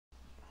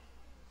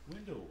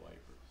Window wipers.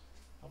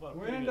 How about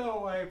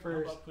Window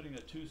wipers. How about putting a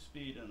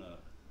 2-speed in a?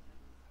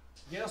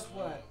 Guess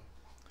what?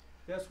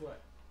 Guess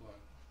what? What?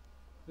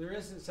 There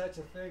isn't such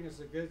a thing as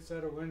a good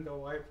set of window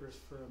wipers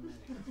for a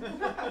Mini.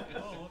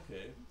 Oh,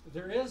 okay.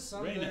 There is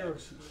some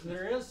Rain-X.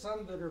 there is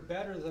some that are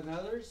better than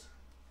others.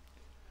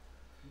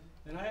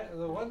 And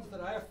the ones that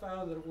I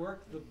found that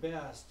work the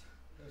best,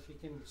 if you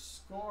can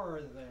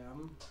score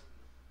them,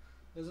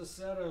 is a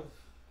set of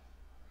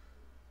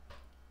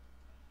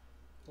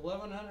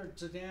 1100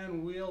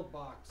 sedan wheel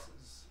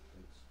boxes.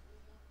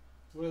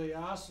 With the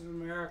Austin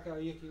America,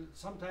 you can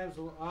sometimes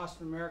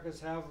Austin Americas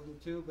have them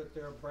too, but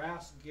they're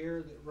brass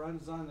gear that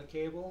runs on the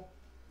cable,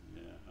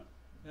 Yeah.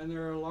 and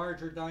they're a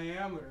larger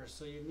diameter,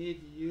 so you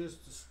need to use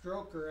the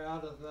stroker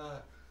out of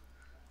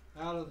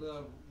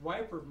the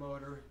wiper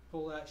motor,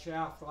 pull that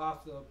shaft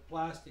off the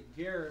plastic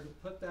gear,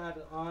 and put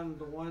that on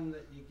the one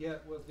that you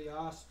get with the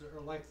Austin, or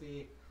like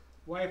the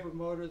wiper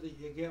motor that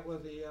you get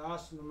with the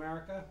Austin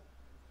America.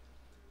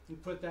 You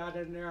put that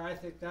in there. I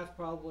think that's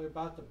probably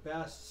about the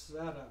best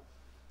setup.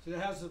 So it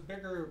has a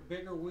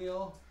bigger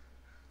wheel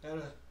and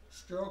a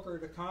stroker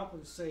to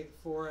compensate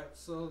for it,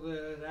 so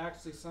that it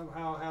actually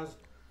somehow has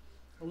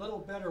a little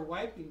better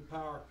wiping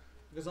power.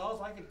 Because all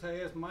I can tell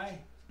you is my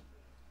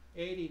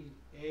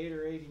 88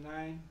 or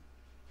 89,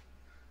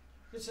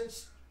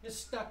 it's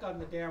stuck on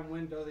the damn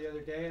window the other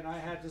day, and I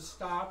had to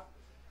stop,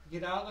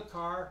 get out of the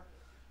car,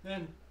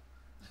 and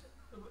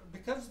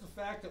because of the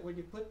fact that when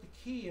you put the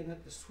key in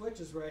it, the switch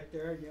is right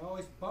there, and you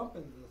always bump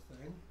into the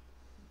thing.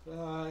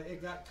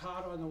 It got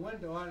caught on the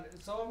window. And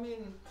so, I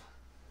mean,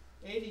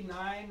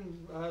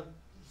 89,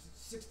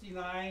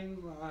 69,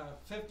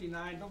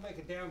 59, don't make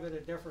a damn bit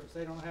of difference.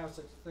 They don't have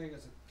such a thing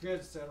as a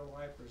good set of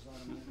wipers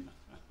on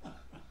them.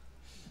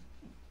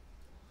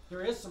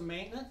 There is some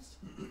maintenance.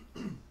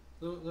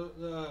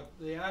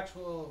 The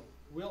actual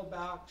wheel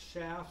box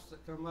shafts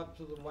that come up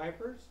to the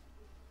wipers,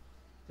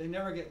 they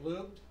never get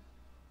lubed.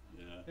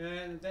 Yeah.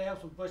 And they have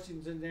some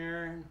bushings in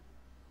there, and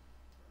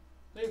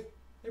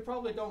they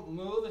probably don't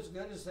move as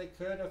good as they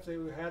could if they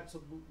had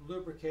some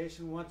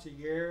lubrication once a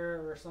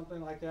year or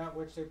something like that,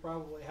 which they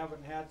probably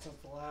haven't had since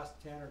the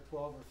last 10 or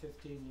 12 or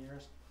 15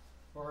 years,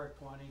 or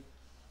 20.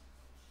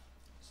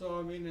 So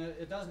I mean,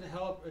 it doesn't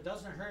help. It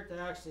doesn't hurt to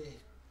actually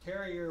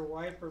tear your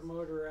wiper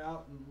motor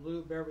out and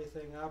lube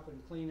everything up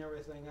and clean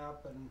everything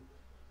up and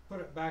put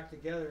it back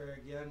together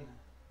again,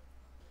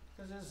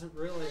 because it isn't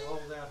really all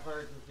that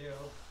hard to do.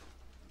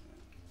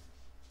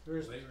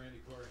 There's, Later, Randy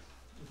Corey.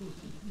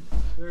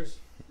 there's,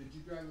 Did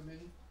you drive a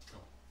Mini?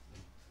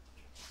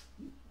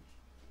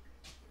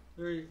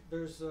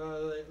 there's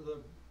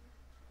the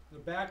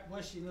back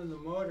bushing in the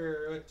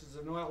motor, which is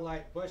an oil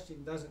light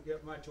bushing, doesn't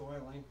get much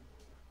oiling.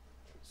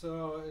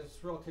 So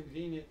it's real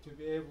convenient to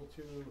be able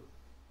to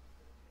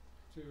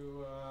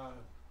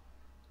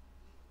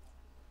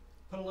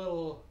put a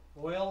little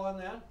oil on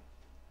that.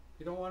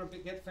 You don't want to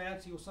get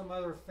fancy with some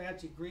other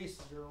fancy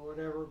greases or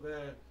whatever,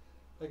 but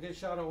a good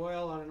shot of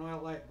oil on an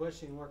oil light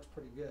bushing works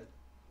pretty good.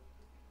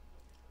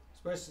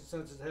 Especially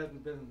since it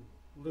hasn't been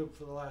lubed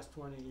for the last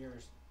 20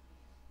 years.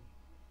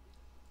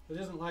 It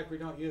isn't like we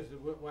don't use the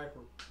wipers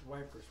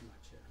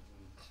much here.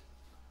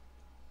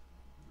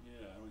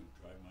 Yeah, I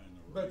wouldn't drive mine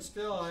in the rain. But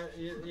still,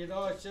 you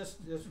know,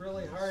 it's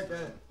really hard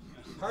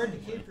to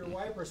keep your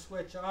wiper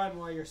switch on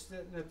while you're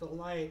sitting at the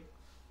light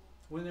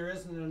when there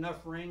isn't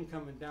enough rain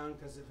coming down,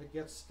 because if it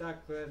gets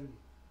stuck, then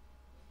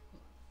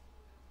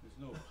There's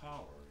no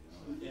power,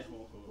 you know. Yeah. It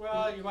won't go.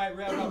 well, you might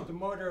rev up the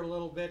motor a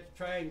little bit to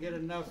try and get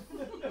enough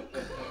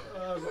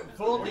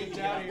voltage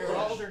out of your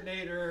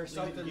alternator or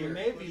something to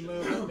maybe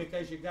move it,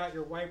 because you got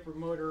your wiper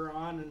motor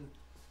on and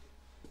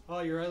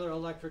all your other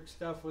electric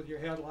stuff with your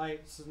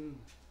headlights and.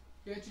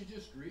 Can't you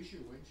just grease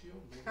your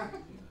windshield?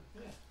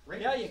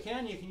 Yeah, you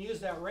can. You can use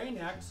that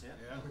Rain-X,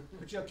 Yeah.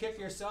 but you'll kick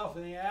yourself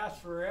in the ass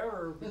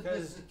forever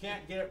because you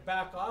can't get it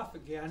back off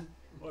again.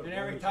 Well, it And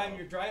every burns time off.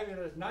 you're driving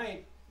at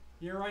night,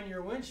 you run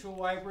your windshield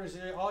wipers,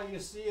 and all you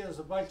see is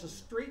a bunch of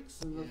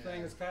streaks in the thing.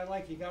 Yeah. It's kind of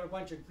like you got a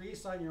bunch of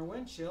grease on your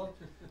windshield,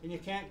 and you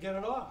can't get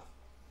it off.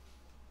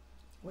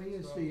 We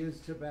used to use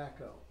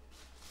tobacco.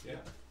 Yeah.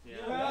 Yeah.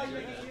 Well, That's you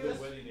right, can that's use-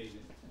 the wedding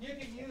agent. You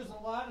can use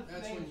a lot of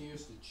That's things. when you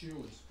used to chew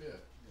and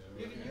spit.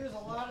 You can use a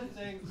lot of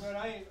things, but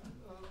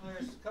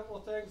there's a couple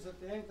of things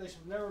that the English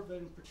have never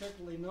been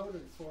particularly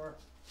noted for.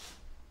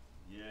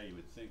 Yeah, you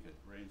would think it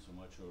rains so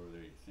much over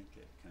there, you'd think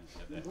it kind of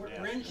have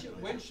that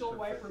gas. Windshield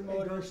wiper It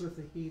motors. goes with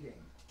the heating.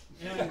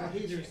 And The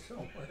heater's so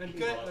much. And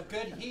a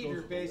good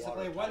heater,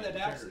 basically, one that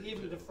actually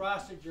even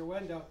defrosted your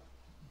window.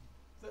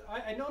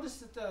 I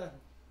noticed that the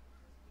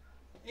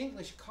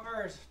English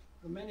cars,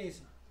 the Minis,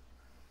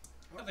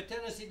 have a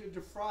tendency to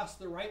defrost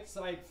the right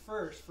side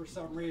first for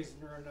some reason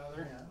or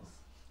another. Yes.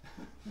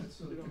 That's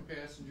so the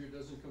passenger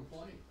doesn't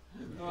complain.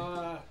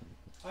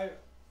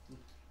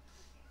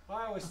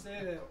 I always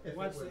say that If it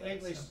once were the that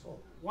English simple.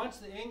 once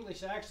the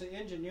English actually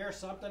engineer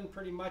something,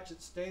 pretty much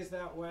it stays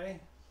that way.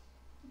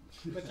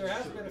 But there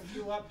has been a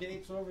few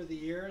updates over the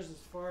years as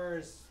far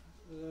as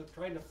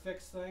trying to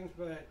fix things,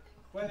 but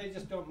boy, they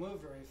just don't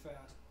move very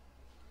fast.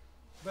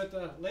 But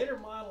the later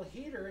model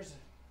heaters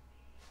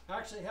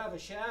actually have a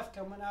shaft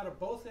coming out of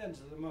both ends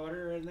of the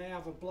motor, and they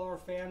have a blower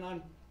fan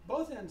on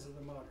both ends of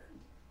the motor.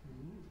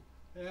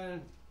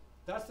 And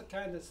that's the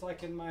kind that's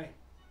like in my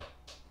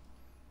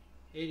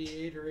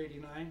 88 or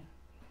 89.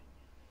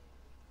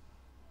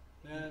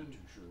 I'm not And too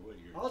sure what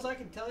year. all I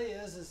can tell you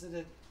is that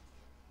it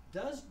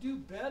does do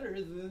better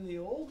than the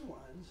old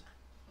ones.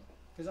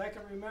 Because I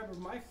can remember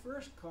my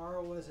first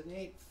car was an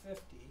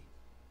 850,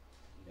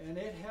 and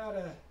it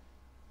had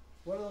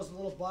one of those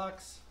little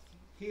box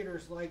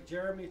heaters like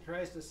Jeremy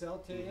tries to sell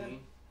to you,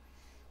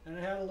 and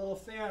it had a little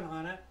fan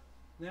on it,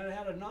 and then it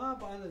had a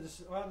knob on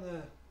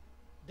the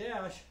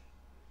dash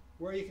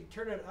where you could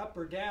turn it up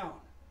or down.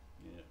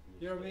 Yeah.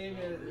 You know what I mean?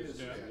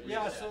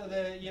 Yeah. So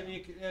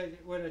you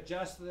would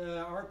adjust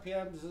the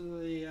RPMs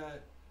of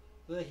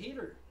the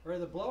heater or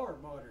the blower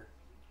motor,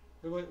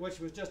 which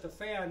was just a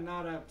fan,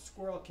 not a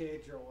squirrel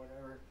cage or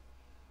whatever.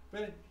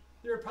 But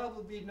there would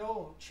probably be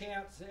no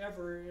chance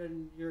ever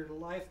in your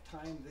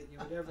lifetime that you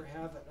would ever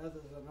have it other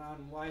than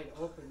on wide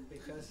open,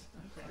 because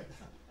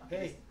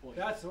hey,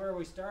 that's where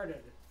we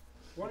started.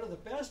 One of the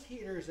best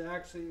heaters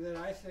actually that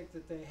I think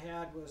that they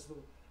had was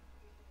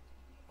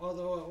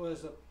although it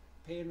was a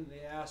pain in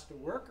the ass to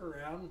work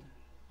around,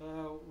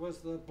 was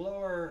the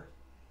blower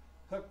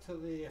hooked to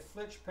the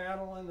flitch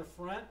panel in the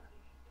front,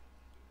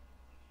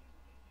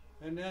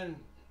 and then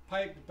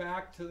piped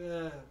back to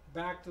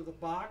the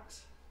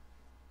box.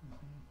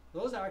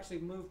 Those actually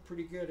moved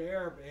pretty good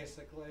air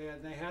basically,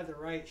 and they had the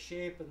right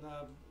shape and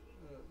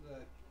the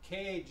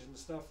cage and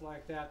stuff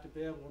like that to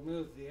be able to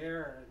move the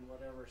air and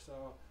whatever.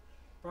 So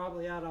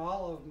probably out of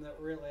all of them that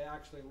really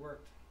actually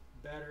worked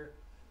better.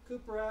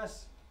 Cooper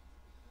S,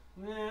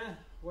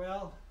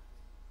 well,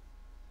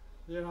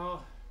 you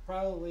know,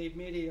 probably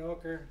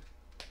mediocre.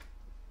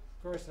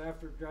 Of course,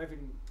 after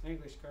driving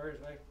English cars,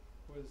 I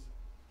was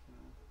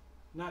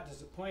not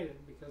disappointed,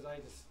 because I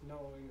just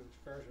know English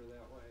cars are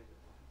that way.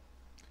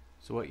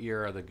 So what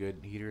year are the good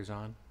heaters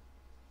on?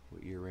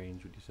 What year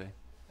range would you say?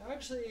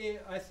 Actually,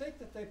 I think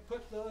that they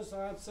put those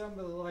on some of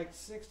the like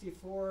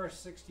 64,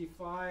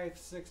 65,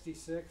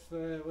 66.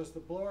 It was the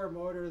blower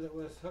motor that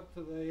was hooked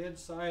to the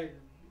inside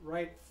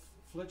right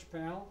flitch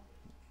panel.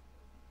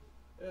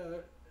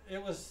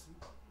 It was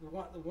the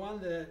one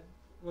that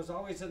was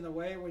always in the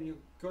way when you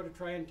go to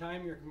try and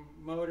time your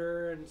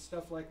motor and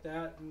stuff like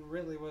that, and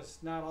really was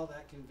not all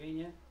that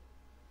convenient.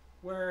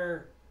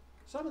 Where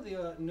some of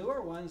the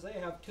newer ones, they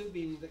have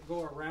tubing that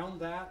go around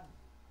that,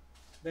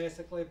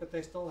 basically, but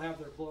they still have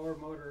their blower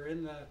motor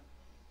in the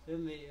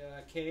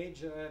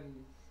cage,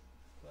 and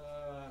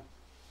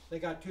they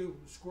got two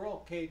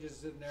squirrel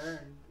cages in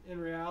there, and in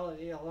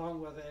reality,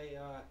 along with a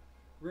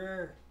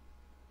rear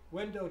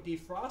window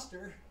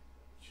defroster,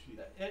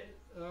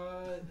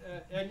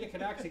 and you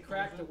can actually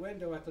crack the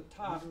window at the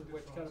top,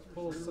 which kind of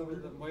pulls some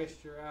of the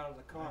moisture out of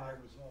the car.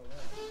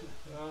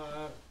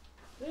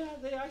 Yeah,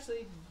 they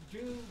actually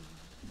do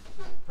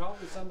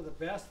probably some of the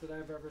best that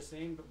I've ever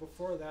seen, but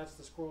before that's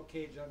the squirrel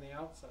cage on the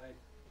outside,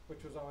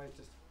 which was always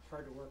just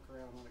hard to work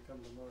around when it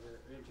comes to motor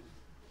engine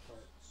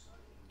parts.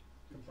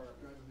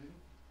 Compartment.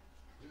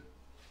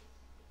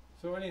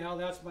 So anyhow,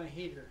 that's my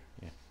heater.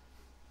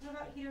 What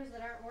about heaters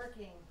that aren't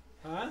working?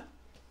 Huh?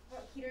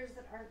 What heaters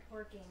that aren't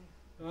working?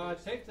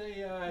 Take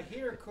the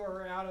heater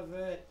core out of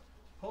it,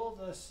 pull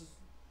the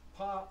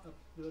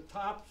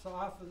tops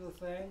off of the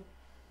thing,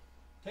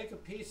 take a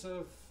piece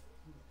of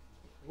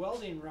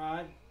welding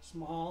rod,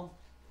 small,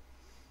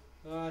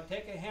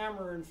 take a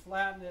hammer and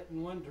flatten it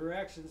in one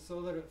direction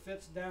so that it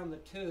fits down the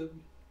tube.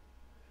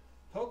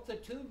 Poke the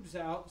tubes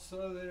out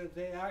so that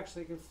they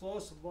actually can flow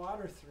some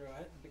water through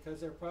it, because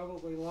they're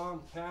probably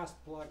long past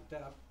plugged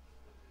up.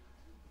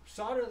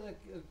 Solder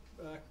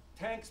the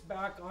tanks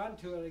back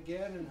onto it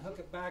again and hook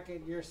it back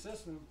into your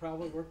system. It'll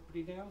probably work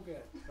pretty damn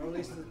good, or at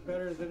least it's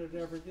better than it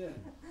ever did.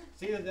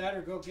 It's either that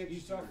or go get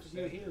yourself a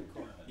new heater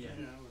core. Yeah,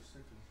 I was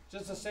thinking.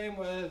 Just the same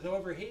with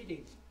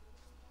overheating.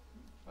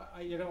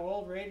 You know,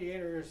 old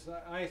radiators,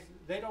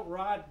 they don't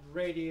rod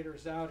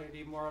radiators out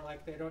anymore.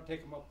 Like, they don't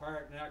take them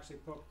apart and actually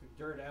poke the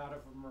dirt out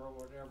of them or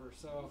whatever.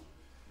 So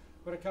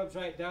when it comes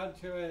right down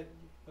to it,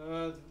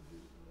 if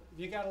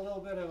you got a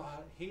little bit of a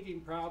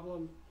heating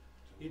problem,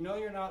 you know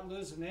you're not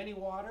losing any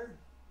water.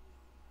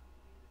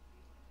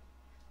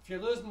 If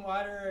you're losing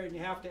water and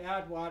you have to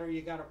add water,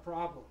 you got a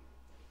problem,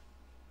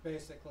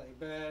 basically.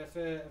 But if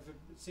it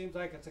seems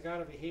like it's a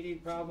kind of a heating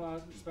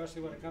problem,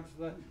 especially when it comes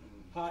to the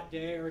hot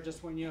day, or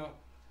just when you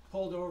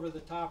pulled over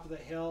the top of the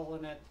hill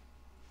and it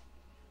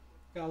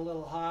got a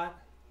little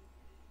hot,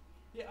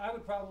 yeah, I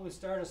would probably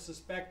start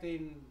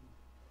suspecting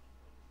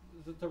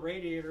that the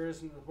radiator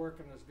isn't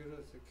working as good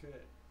as it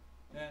could,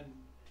 and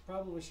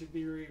probably should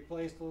be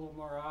replaced a little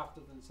more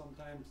often than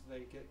sometimes they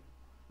get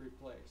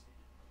replaced,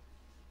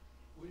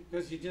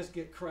 because you just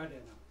get crud in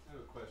them. I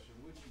have a question.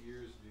 Which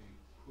years do you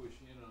push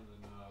in on the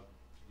knob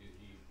to get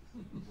heat?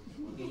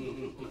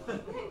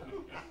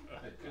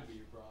 That could be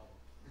your problem.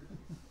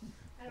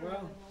 I don't Well, know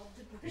if I'm allowed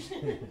to push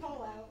it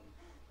all out.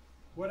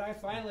 What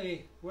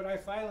I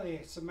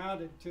finally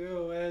surmounted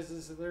to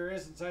is that there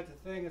isn't such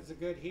a thing as a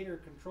good heater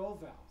control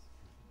valve.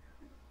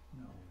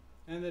 No.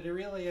 and that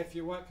really, if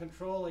you want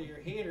control of your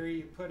heater,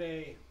 you put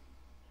a,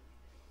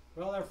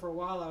 well, there for a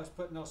while I was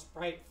putting those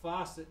Sprite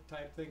faucet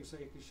type things so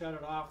you could shut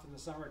it off in the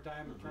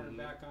summertime and turn it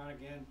back on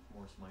again.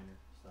 Morse minor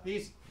stuff.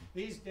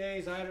 These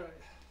days, I don't,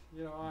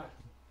 you know,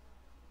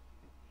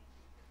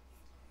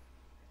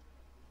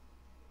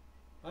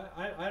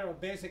 I don't,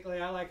 basically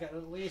I like it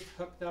at least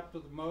hooked up to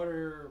the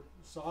motor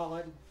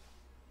solid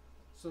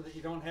so that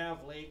you don't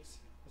have leaks.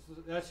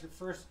 That's your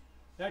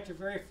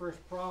very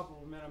first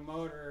problem in a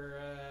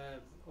motor,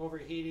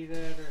 overheating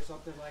it or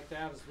something like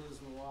that, is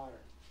losing water.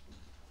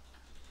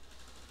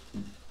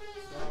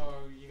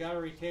 So you got to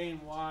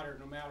retain water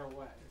no matter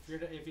what. If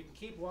you can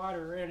keep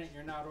water in it,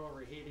 you're not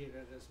overheating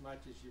it as much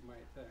as you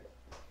might think.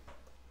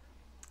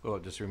 Well,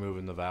 just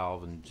removing the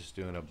valve and just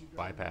doing a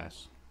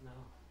bypass. No.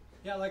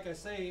 Yeah, like I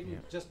say, even Yeah.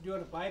 just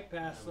doing a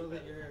bypass so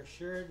that you're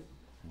assured.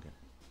 Okay.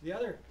 The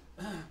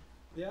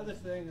other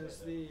thing is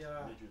the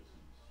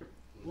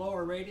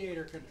lower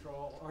radiator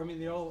control, or I mean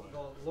the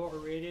lower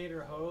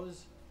radiator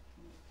hose.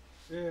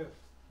 Ew,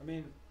 I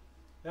mean,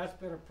 that's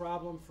been a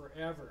problem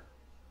forever.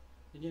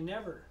 And you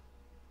never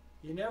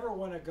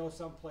want to go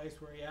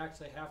someplace where you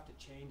actually have to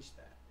change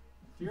that.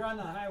 If you're on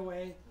the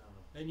highway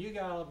and you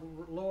got a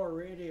lower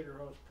radiator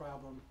hose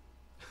problem,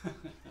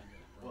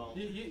 Well,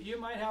 you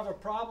might have a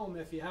problem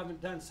if you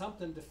haven't done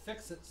something to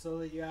fix it so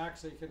that you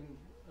actually can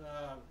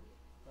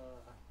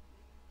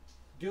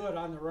do it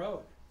on the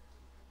road.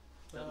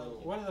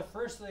 One of the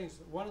first things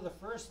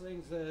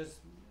is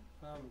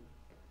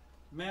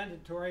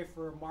mandatory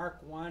for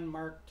Mark 1,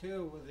 Mark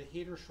 2 with the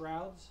heater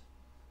shrouds.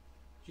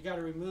 You got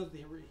to remove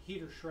the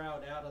heater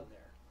shroud out of there.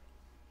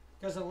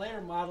 Because in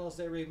later models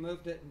they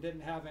removed it and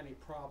didn't have any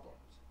problems.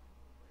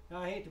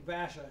 Now I hate to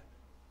bash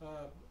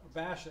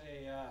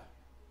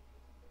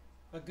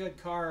a good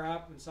car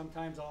up, and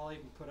sometimes I'll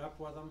even put up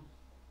with them.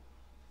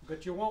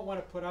 But you won't want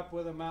to put up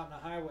with them out in the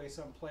highway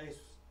someplace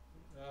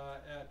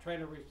trying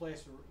to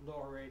replace a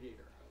lower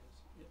radiator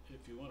hose.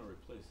 If you want to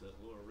replace that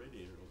lower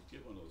radiator,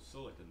 get one of those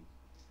silicon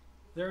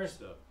There's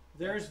stuff.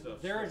 There's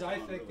I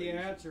slips on think the really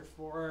easy. answer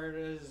for it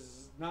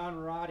is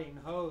non-rotting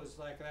hose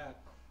like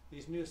that.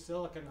 These new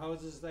silicon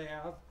hoses they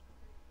have,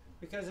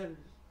 because in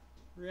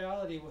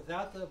reality,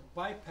 without the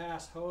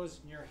bypass hose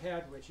in your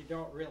head, which you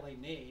don't really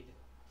need,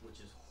 which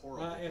is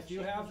horrible. to if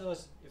you have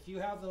change.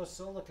 those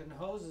silicon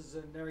hoses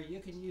in there, you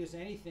can use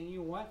anything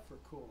you want for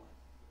coolant.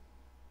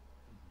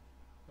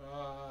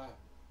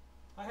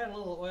 I had a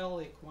little oil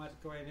leak once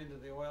going into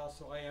the oil,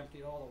 so I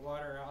emptied all the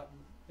water out.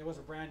 And it was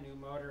a brand new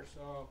motor,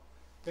 so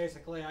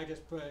basically I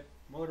just put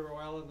motor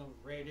oil in the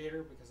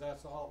radiator because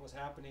that's all that was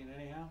happening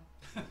anyhow.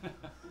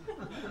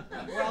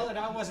 Well, and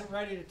I wasn't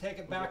ready to take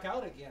it back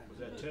out again. Was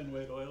that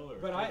 10-weight oil or?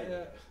 But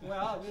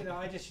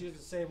I just used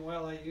the same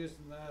oil I used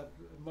in the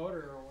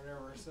motor or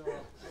whatever. So,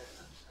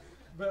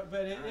 but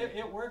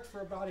it worked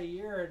for about a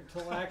year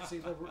until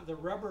actually the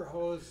rubber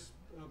hose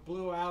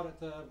blew out at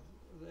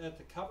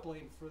the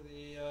coupling for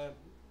the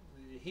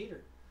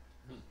heater,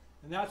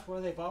 and that's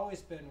where they've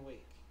always been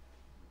weak.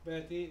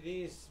 But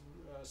these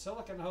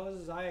silicon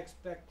hoses, I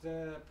expect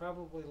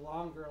probably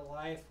longer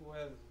life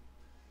with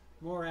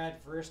more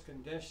adverse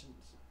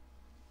conditions.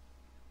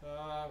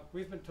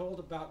 We've been told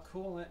about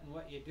coolant and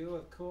what you do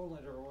with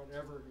coolant or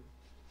whatever.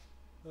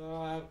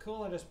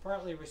 Coolant is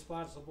partly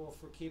responsible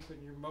for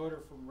keeping your motor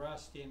from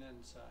rusting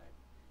inside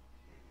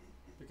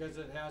because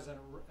it has an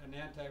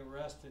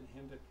anti-rust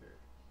inhibitor.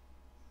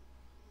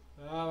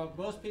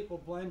 Most people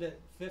blend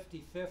it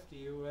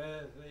 50-50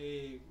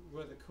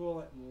 with the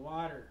coolant and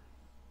water.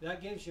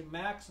 That gives you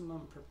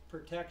maximum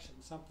protection.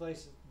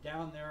 Someplace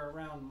down there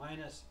around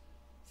minus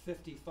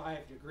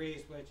 55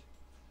 degrees, which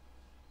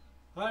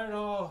I don't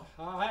know.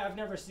 I've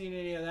never seen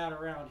any of that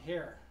around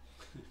here.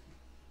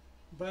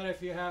 But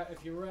if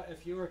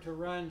you were to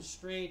run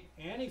straight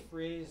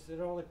antifreeze, it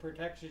only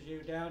protects you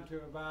down to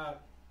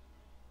about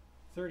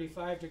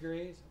 35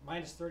 degrees,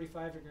 minus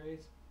 35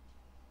 degrees,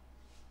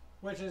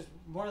 which is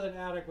more than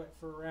adequate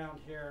for around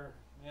here.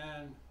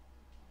 And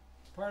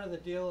part of the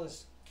deal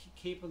is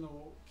keeping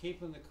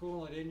the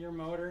coolant in your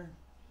motor,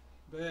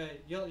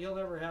 but you'll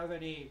never have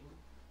any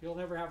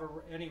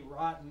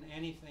rotten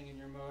anything in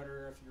your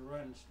motor if you're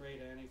running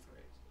straight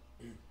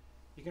antifreeze.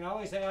 You can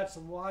always add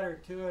some water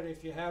to it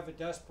if you have a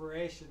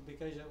desperation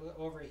because it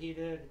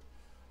overheated,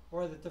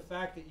 or that the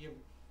fact that you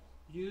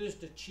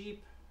used a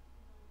cheap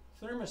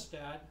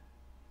thermostat.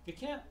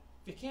 If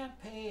you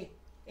can't pay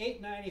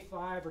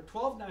 $8.95 or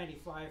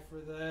 $12.95 for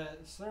the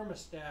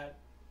thermostat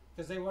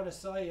because they want to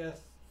sell you a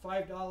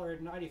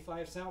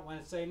 $5.95 one,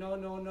 and say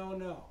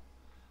no,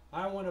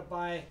 I want to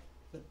buy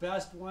the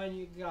best one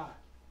you got,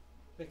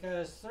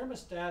 because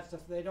thermostats,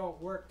 if they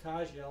don't work,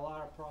 cause you a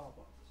lot of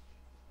problems.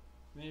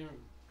 I mean,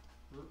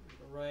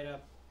 right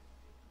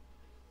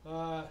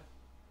up.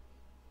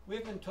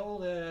 We've been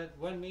told at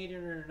one meeting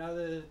or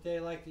another that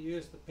they like to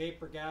use the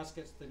paper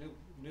gaskets, the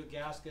new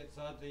gaskets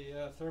on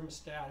the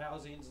thermostat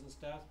housings and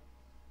stuff,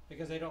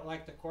 because they don't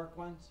like the cork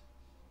ones.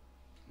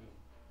 Yeah.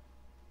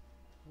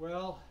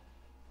 Well,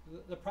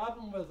 the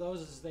problem with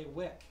those is they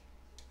wick,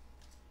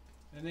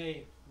 and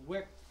they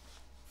wick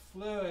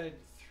fluid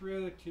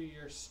through to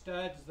your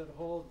studs that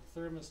hold the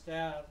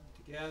thermostat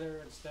together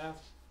and stuff,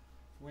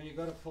 when you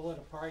go to pull it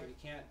apart, you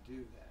can't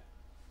do that.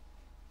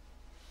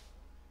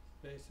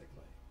 Basically.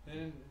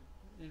 And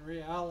in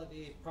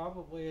reality,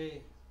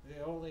 probably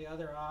the only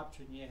other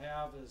option you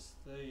have is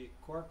the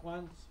cork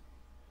ones,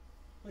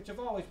 which have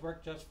always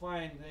worked just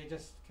fine. They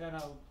just kind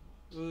of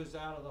ooze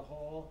out of the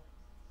hole.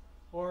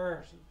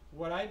 Or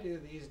what I do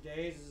these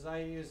days is I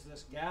use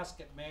this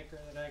gasket maker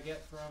that I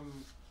get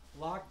from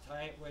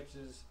Loctite, which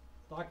is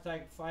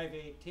Loctite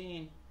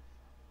 518,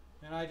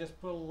 and I just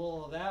put a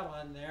little of that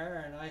on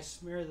there and I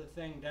smear the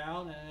thing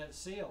down and it's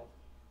sealed.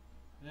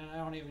 And then I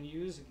don't even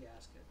use a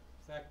gasket.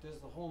 In fact,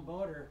 is the whole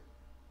motor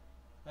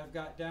I've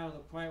got down to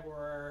the point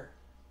where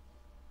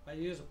I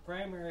use a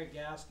primary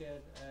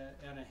gasket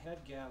and a head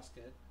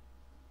gasket.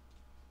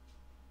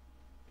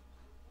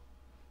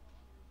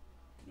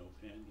 No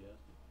pan gasket?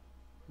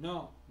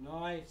 No,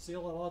 I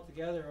seal it all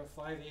together with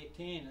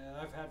 518, and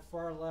I've had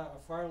far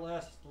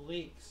less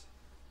leaks.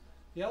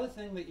 The other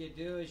thing that you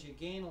do is you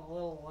gain a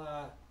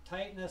little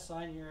tightness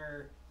on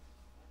your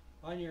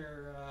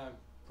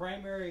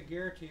primary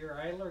gear to your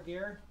idler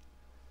gear,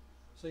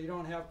 so you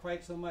don't have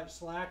quite so much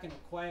slack, and it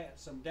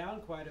quiets them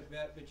down quite a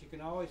bit. But you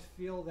can always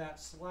feel that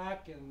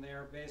slack in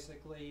there.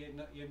 Basically,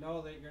 you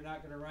know that you're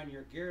not going to run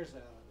your gears out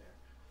of there.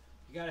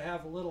 You got to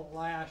have a little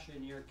lash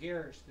in your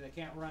gears. They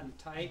can't run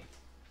tight.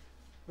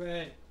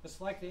 But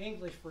it's like the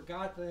English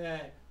forgot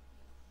that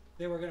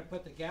they were going to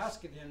put the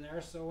gasket in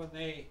there, so when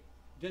they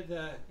did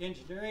the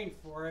engineering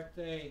for it,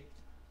 they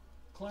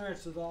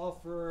clearanced it all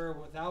for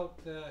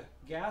without the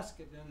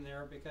gasket in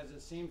there, because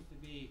it seems to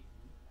be,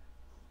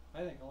 I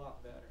think, a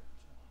lot better.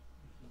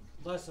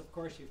 Unless, of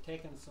course, you've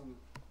taken some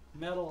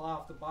metal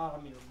off the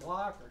bottom of your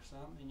block or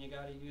something, and you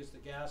got to use the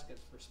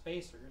gaskets for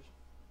spacers.